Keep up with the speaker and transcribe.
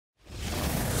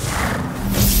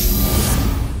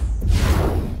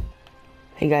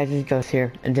Hey guys, it's Ghost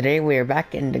here, and today we are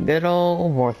back in the good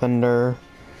old War Thunder.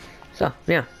 So,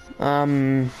 yeah,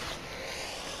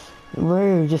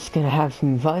 we're just gonna have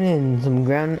some fun and some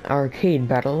ground arcade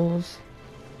battles,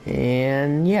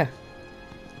 and yeah.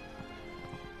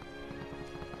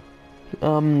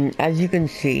 As you can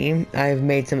see, I've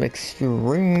made some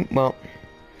well,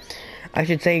 I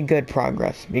should say good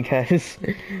progress, because,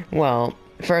 well,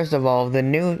 first of all,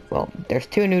 there's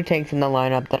two new tanks in the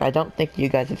lineup that I don't think you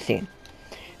guys have seen.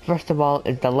 First of all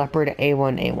is the Leopard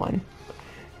A1A1,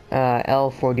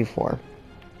 L44.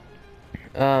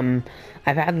 I've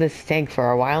had this tank for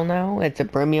a while now. It's a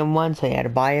premium one, so you had to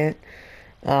buy it.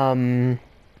 But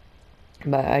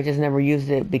I just never used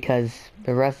it because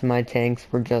the rest of my tanks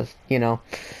were just,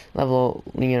 battle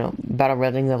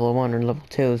rating level 1 or level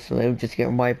 2, so they would just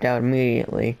get wiped out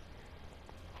immediately.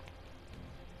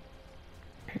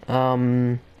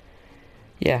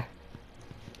 Yeah.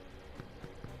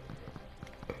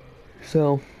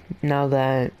 So, now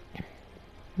that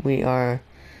we are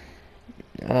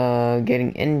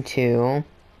getting into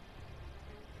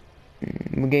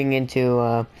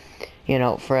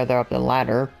further up the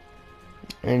ladder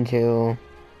into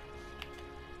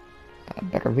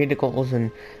better vehicles and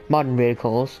modern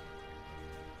vehicles.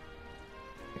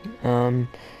 I'm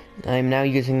now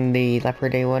using the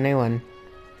Leopard A1A1.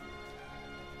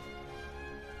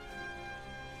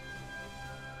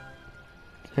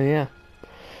 So yeah.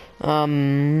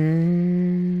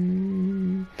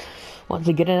 Once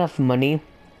I get enough money,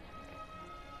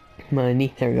 there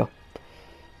we go.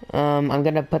 I'm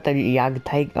gonna put the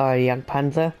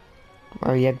Jagdpanzer,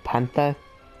 or Jagdpanther.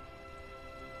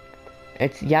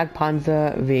 It's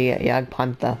Jagdpanzer v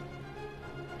Jagdpanther,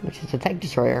 which is a tank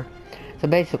destroyer. So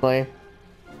basically,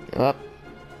 I'll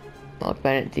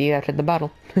explain it to you after the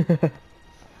battle.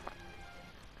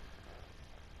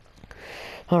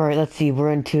 Alright, let's see,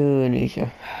 we're in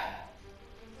Tunisia.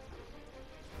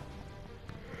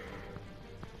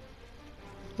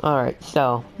 Alright,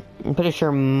 so, I'm pretty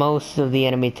sure most of the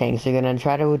enemy tanks are gonna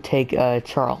try to take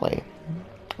Charlie.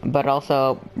 But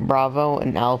also, Bravo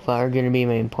and Alpha are gonna be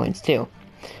main points too,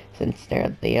 since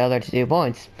they're the other 2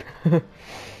 points.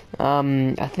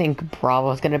 I think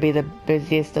Bravo's gonna be the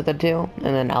busiest of the two,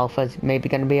 and then Alpha's maybe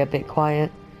gonna be a bit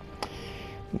quiet.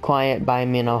 Quiet by,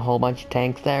 a whole bunch of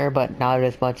tanks there, but not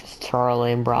as much as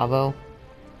Charlie and Bravo.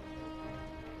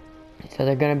 So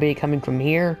they're gonna be coming from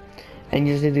here, and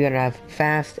usually they're gonna have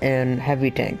fast and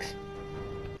heavy tanks.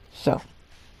 So,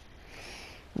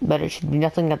 but it should be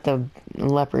nothing that the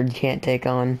Leopard can't take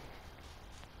on.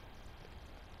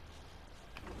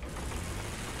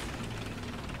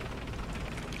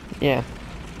 Yeah.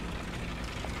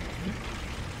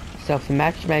 So if the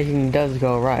matchmaking does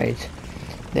go right,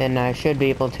 then I should be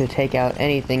able to take out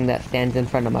anything that stands in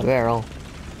front of my barrel.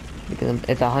 Because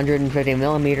it's 150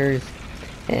 millimeters,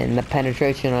 and the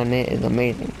penetration on it is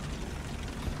amazing.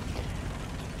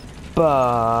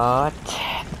 But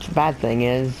the bad thing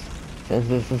is, since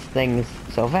this thing is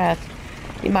so fast,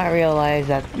 you might realize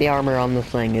that the armor on this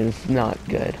thing is not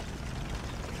good.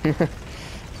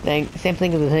 Same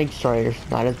thing with the tank destroyers.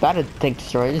 Not as bad as tank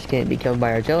destroyers, can't be killed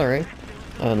by artillery,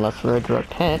 unless for a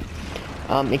direct hit.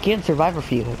 It can survive a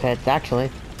few hits, actually.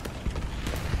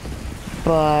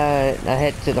 But a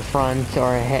hit to the front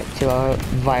or a hit to a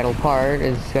vital part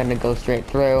is gonna go straight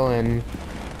through, and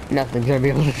nothing's gonna be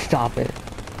able to stop it.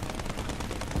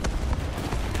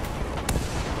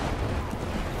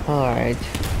 Alright.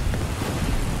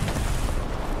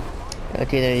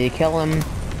 It's either you kill him,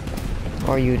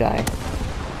 or you die.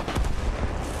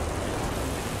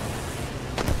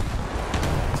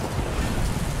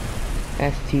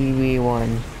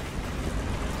 STV-1.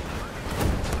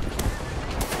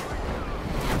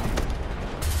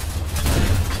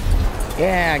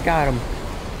 Yeah, I got him.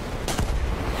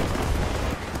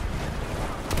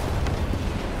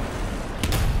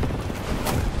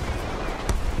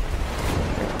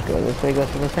 Go this way, go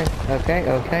this way.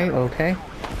 Okay.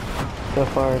 So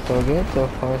far, so good.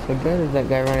 Is that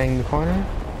guy running the corner?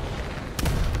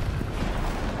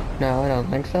 No, I don't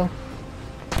think so.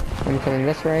 I'm coming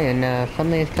this way, and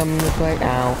something is coming this way.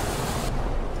 Ow.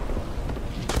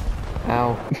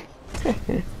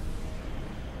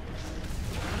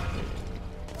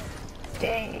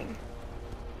 Dang.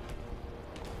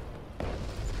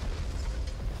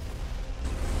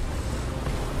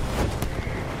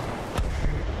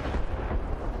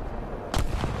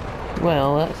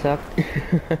 Well, that sucked.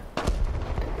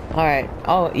 Alright,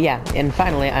 oh yeah, and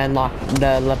finally I unlocked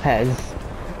the Lepez,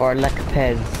 or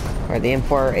the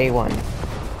M4A1.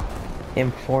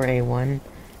 M4A1?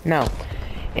 No,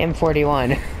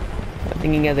 M41. I'm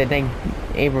thinking of the tank,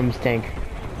 Abrams tank.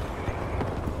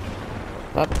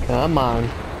 Up, come on.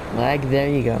 Lag, there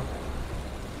you go.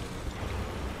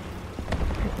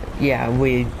 Yeah,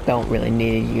 we don't really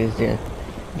need to use the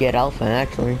get Alpha,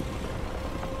 actually.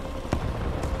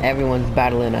 Everyone's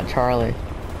battling at Charlie.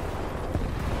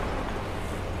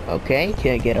 Okay,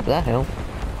 can't get up that hill.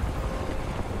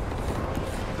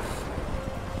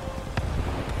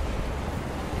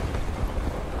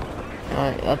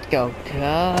 Alright, let's go.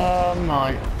 Come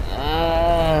on.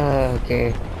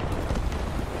 Okay.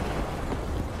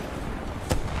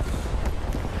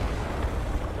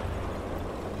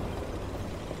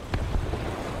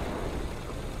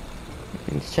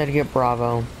 Let's try to get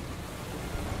Bravo.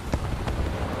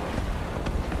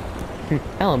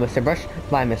 Hello, Mr. Bush.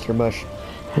 Bye, Mr. Bush.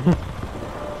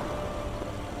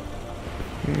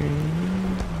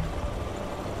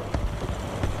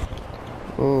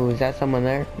 Ooh, is that someone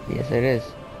there? Yes, it is.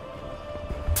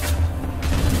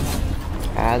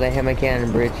 Ah, they hit my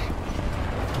cannon bridge.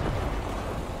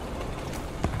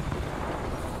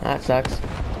 That sucks.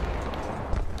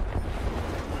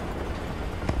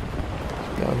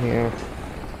 Let's go here.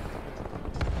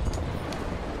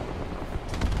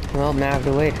 Well, now I have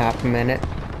to wait half a minute.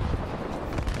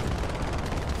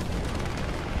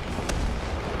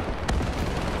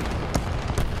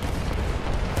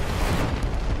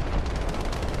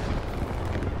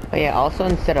 But yeah, also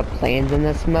instead of planes in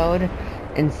this mode,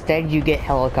 instead you get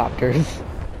helicopters.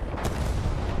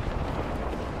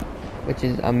 Which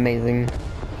is amazing.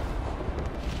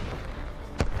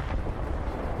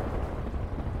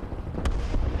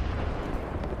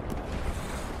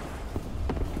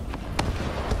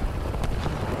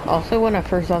 Also, when I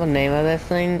first saw the name of this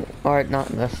thing, or not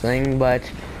this thing, but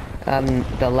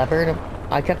the leopard,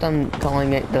 I kept on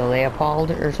calling it the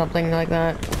Leopold or something like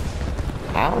that.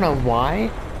 I don't know why.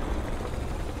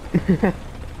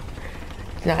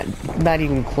 It's not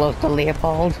even close to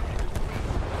Leopold.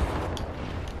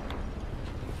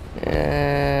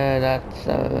 That's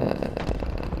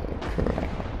correct.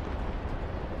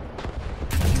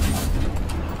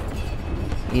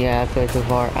 Yeah, it's way too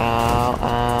far. Ow,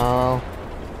 ow.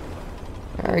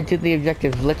 Alright, to the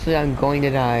objective. Literally, I'm going to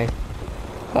die.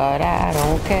 But I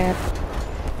don't care.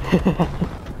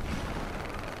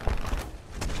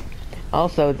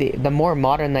 Also, the more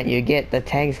modern that you get, the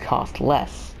tanks cost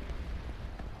less.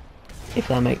 If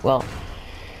that make, well,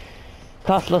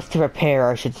 cost less to repair,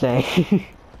 I should say.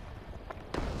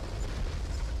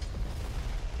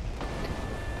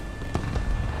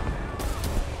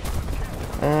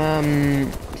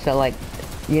 So like,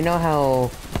 you know how,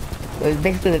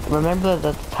 basically, remember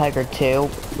the Tiger 2,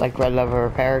 like red level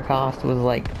repair cost was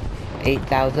like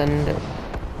 8,000,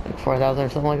 like 4,000 or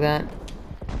something like that?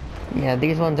 Yeah,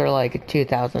 these ones are like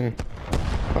 2,000,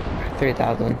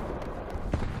 3,000.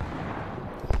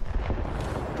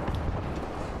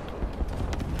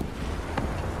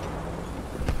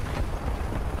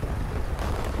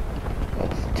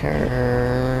 Let's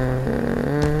turn,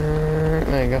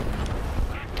 there you go.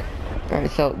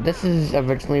 Alright, so this is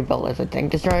originally built as a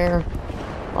tank destroyer.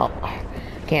 Well, I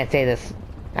can't say this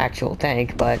actual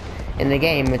tank, but in the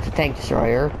game it's a tank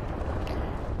destroyer.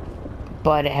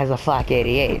 But it has a Flak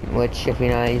 88, which, if you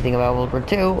know anything about World War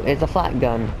II, is a flak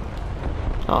gun.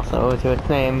 Also, to its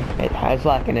name, it has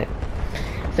flak in it.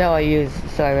 So I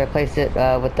replaced it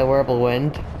with the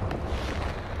Whirlwind.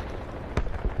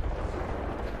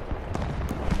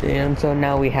 And so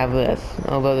now we have this.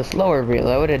 Although the slower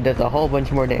reload, it does a whole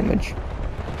bunch more damage.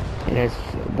 And it's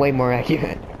way more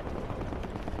accurate.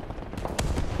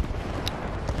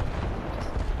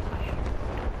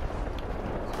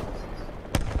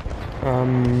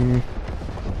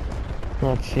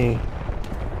 Let's see.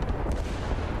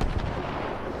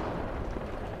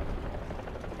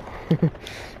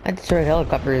 That destroyed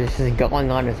helicopter is just going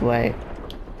on its way.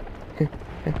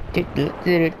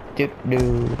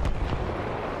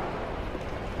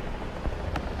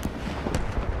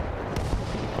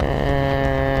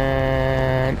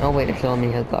 And oh wait, they're showing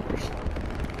me helicopters.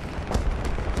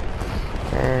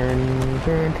 Turn,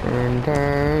 turn, turn,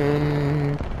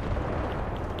 turn.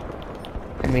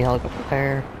 Enemy helicopter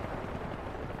there.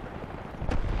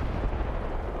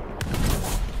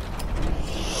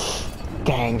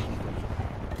 Dang.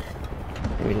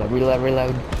 Reload, reload,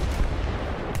 reload.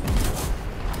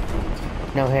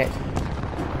 No hit.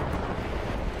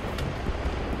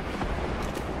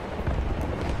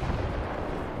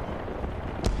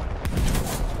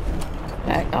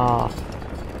 Back off.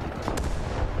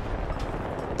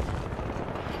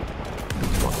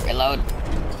 Reload.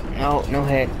 No, no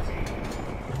hit.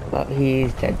 But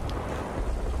he's dead.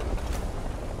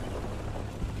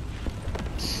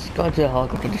 Just going to the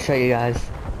helicopter to show you guys.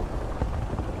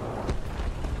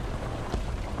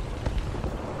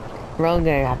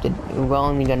 we're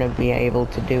only gonna be able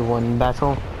to do one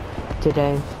battle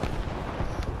today.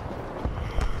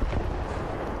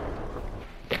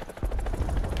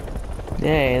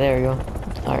 Hey, there we go.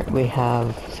 Alright, we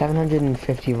have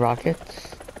 750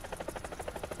 rockets.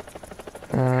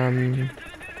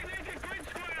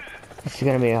 This is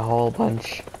gonna be a whole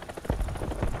bunch.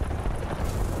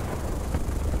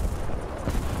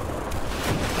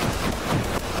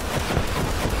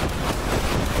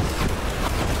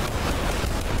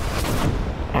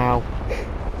 Ow.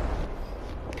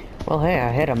 Well, hey,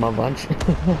 I hit him a bunch.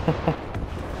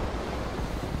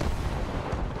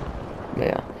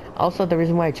 Yeah. Also, the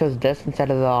reason why I chose this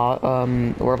instead of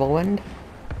the Whirlwind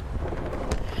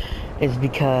is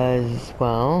because,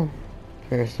 well,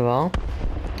 first of all,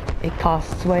 it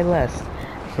costs way less.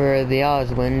 For the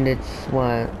Oswind, it's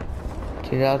what,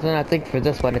 2,000? I think for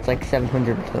this one, it's like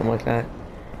 700 or something like that.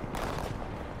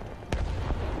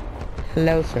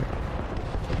 Hello, sir.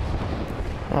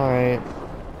 Alright.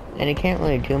 And it can't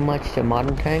really do much to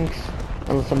modern tanks.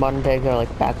 Unless the modern tanks are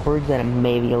like backwards, then it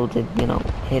may be able to, you know,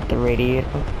 hit the radiator.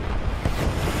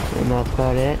 And that's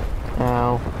about it.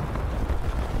 Ow.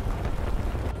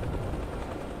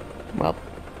 Well.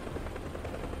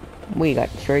 We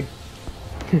got destroyed.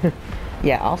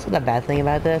 Yeah, also the bad thing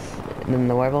about this, and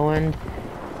the Whirlwind,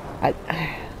 I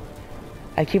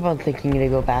keep on thinking to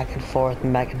go back and forth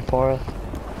and back and forth.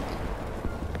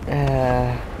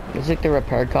 It's like the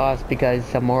repair cost because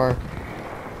some more.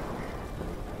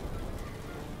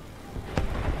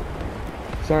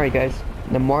 Sorry guys,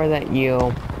 the more that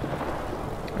you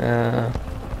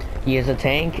use a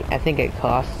tank, I think it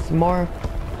costs more.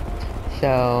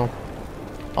 So,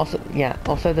 also, yeah,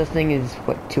 also this thing is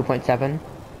what, 2.7.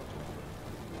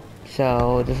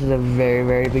 So this is a very,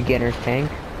 very beginner's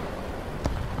tank.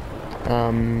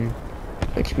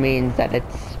 Which means that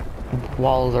its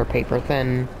walls are paper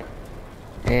thin,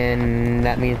 and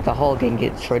that means the hull can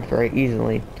get destroyed very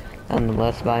easily,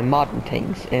 nonetheless, by modern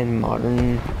tanks and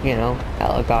modern, you know,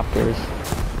 helicopters.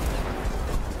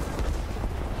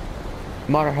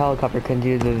 Modern helicopter can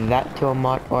do that to a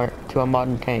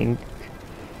modern tank.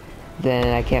 Then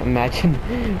I can't imagine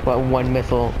what one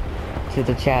missile to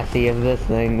the chassis of this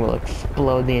thing will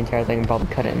explode the entire thing and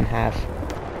probably cut it in half.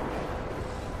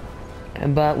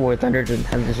 But War Thunder doesn't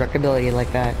have destructibility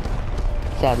like that,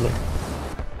 sadly.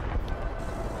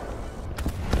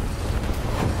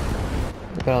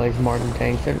 Look at all these modern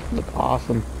tanks, they look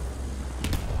awesome.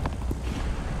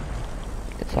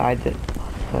 Besides it,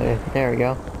 there we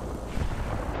go.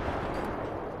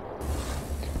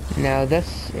 Now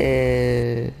this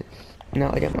is, no,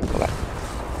 I didn't want to go back.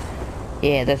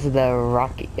 Yeah, this is the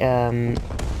Rocky,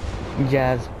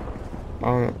 Jazz,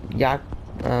 Yacht,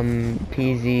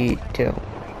 PZ2.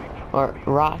 Or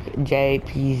Rock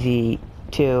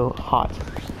JPZ2 Hot.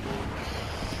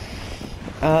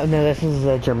 No, this is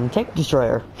a German tank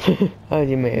destroyer. As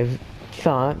you may have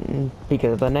thought,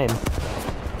 because of the name.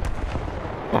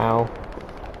 Ow.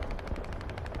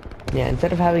 Yeah,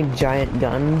 instead of having giant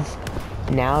guns,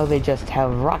 now they just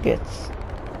have rockets.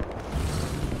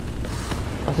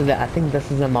 Also, I think this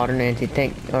is a modern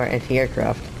anti-tank, or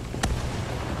anti-aircraft.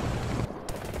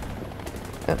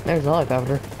 Oh, there's a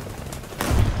helicopter.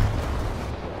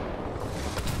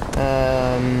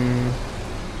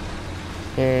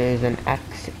 There's an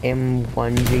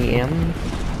XM1GM.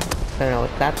 I don't know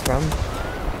what that's from.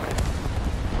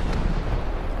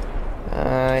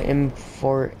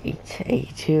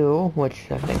 M48A2,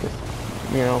 which I think is,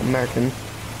 you know, American. I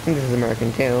think this is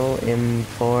American too.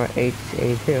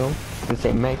 M48A2, the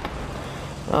same make.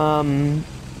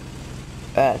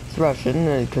 It's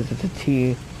Russian because it's a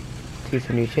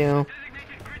T-72,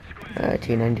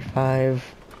 T-95.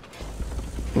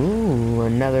 Ooh,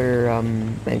 another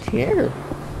anti-air.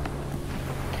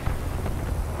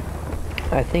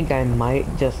 I think I might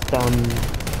just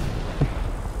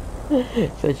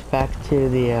switch back to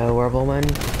the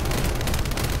Whirlwind.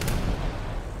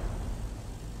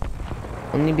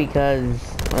 Only because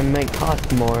it might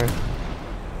cost more.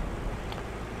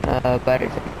 But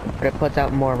it puts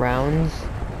out more rounds.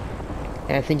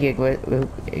 And I think it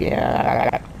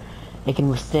can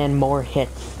withstand more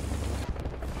hits.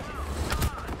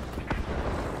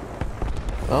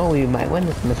 Oh, we might win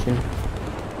this mission.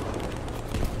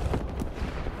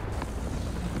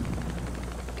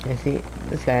 I see,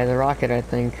 this guy has a rocket, I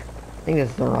think. I think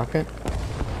this is a rocket.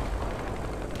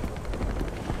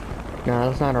 No,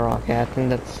 that's not a rocket. I think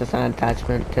that's just an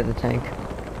attachment to the tank.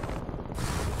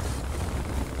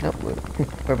 Oh,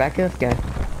 we're back to this guy.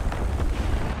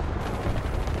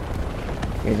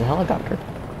 Here's a helicopter.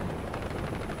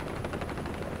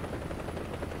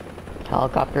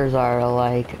 Helicopters are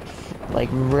like like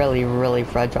really, really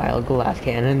fragile glass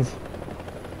cannons.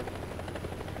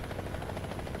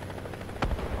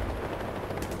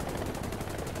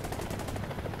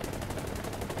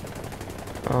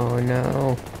 Oh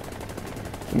no.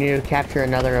 We need to capture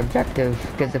another objective,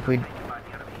 because if we...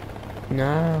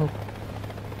 No.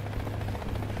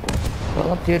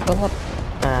 Pull up, dude, pull up.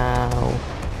 Ow.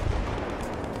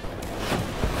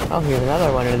 Oh, here's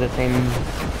another one of the same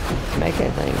mecha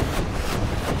thing.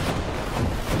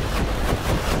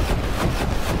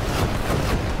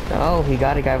 Oh, he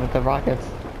got a guy with the rockets.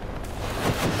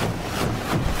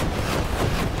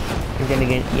 He's gonna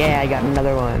get... Yeah, I got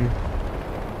another one.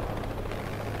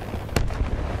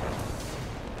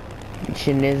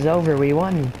 Mission is over, we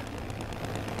won.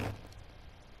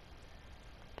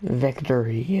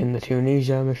 Victory in the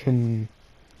Tunisia mission.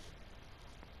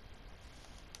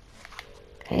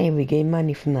 Hey, we gained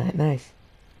money from that, nice.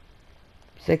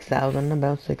 6,000,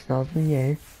 about 6,000,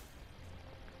 yeah.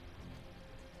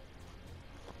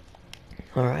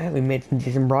 Alright, we made some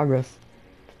decent progress.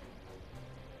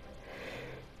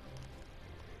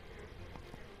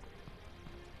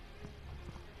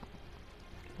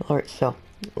 Alright, so,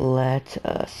 let's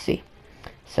see.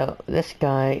 So, this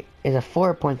guy is a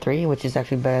 4.3, which is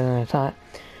actually better than I thought.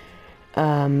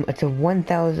 It's a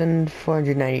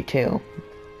 1,492.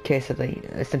 Okay, so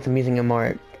since I'm using it more,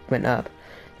 it went up.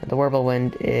 The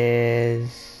Whirlwind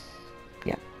is,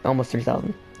 yeah, almost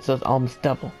 3,000. So it's almost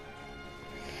double.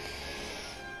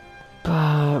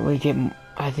 But we get,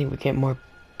 I think we get more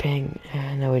ping.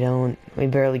 No, we don't. We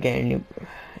barely get any.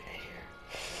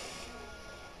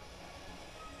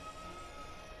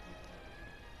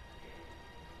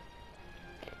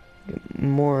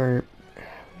 More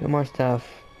stuff.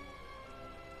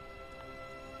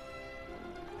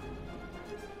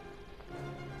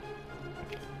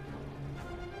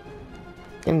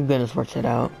 I'm gonna switch it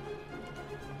out.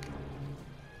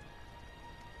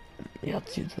 Yeah,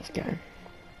 let's use this guy.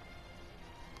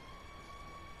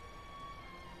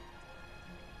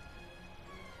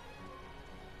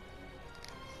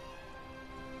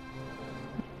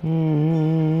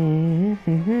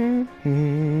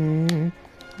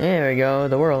 There we go,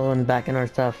 the Whirlwind's back in our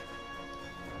stuff.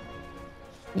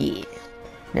 Yeah.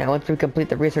 Now once we complete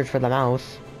the research for the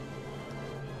mouse,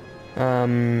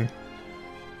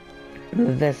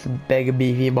 this big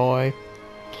beefy boy,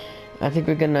 I think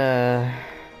we're gonna,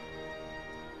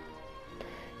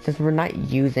 since we're not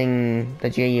using the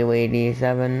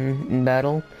JU-87 in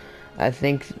battle, I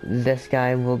think this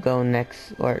guy will go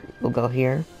next, or will go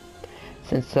here.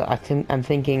 Since I'm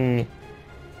thinking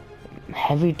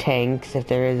heavy tanks, if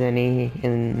there is any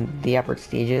in the upper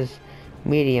stages,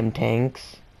 medium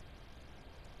tanks,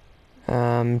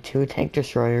 2 tank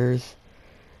destroyers,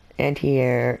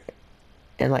 anti-air,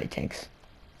 and light tanks.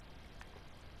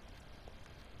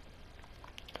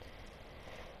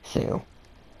 So,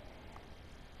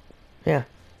 yeah.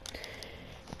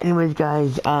 Anyways,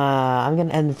 guys, I'm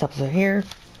gonna end this episode here.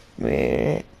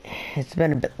 It's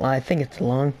been a bit long. I think it's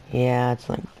long. Yeah, it's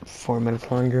like 4 minutes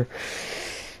longer.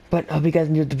 But I hope you guys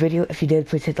enjoyed the video. If you did,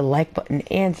 please hit the like button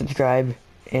and subscribe.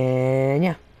 And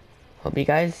yeah, hope you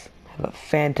guys have a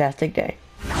fantastic day.